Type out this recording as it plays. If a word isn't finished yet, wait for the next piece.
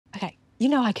You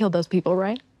know I killed those people,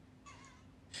 right?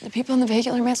 The people in the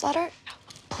vehicular manslaughter?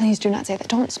 Please do not say that.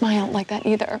 Don't smile like that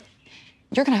either.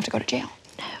 You're gonna have to go to jail.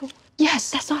 No.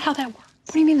 Yes. That's not how that works.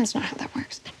 What do you mean that's not how that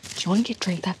works? Do you want to get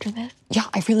drinks after this? Yeah,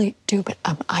 I really do, but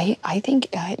I think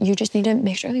you just need to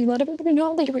make sure that you let everybody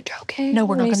know that you were joking. No,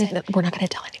 we're not gonna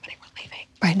tell anybody we're leaving.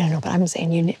 Right, no, but I'm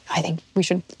saying I think we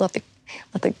should let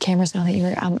the cameras know that you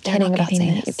were kidding about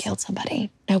saying that you killed somebody.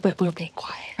 No, but we're being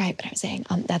quiet. Right, but I'm saying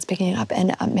that's picking it up,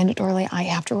 and mandatorily I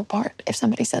have to report if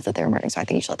somebody says that they were murdering. So I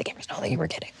think you should let the cameras know that you were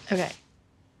kidding. Okay.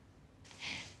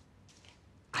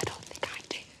 I don't think I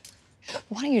do.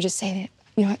 Why don't you just say that?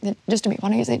 You know what? Just to me. Why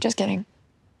don't you say just kidding?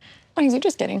 Why don't you say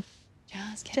just kidding?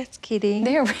 Just kidding. Just kidding.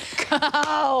 There we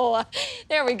go.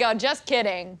 There we go. Just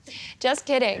kidding. Just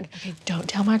kidding. Okay, don't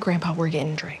tell my grandpa we're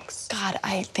getting drinks. God,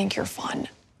 I think you're fun.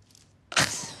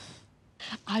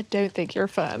 I don't think you're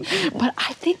fun, but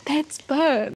I think that's fun.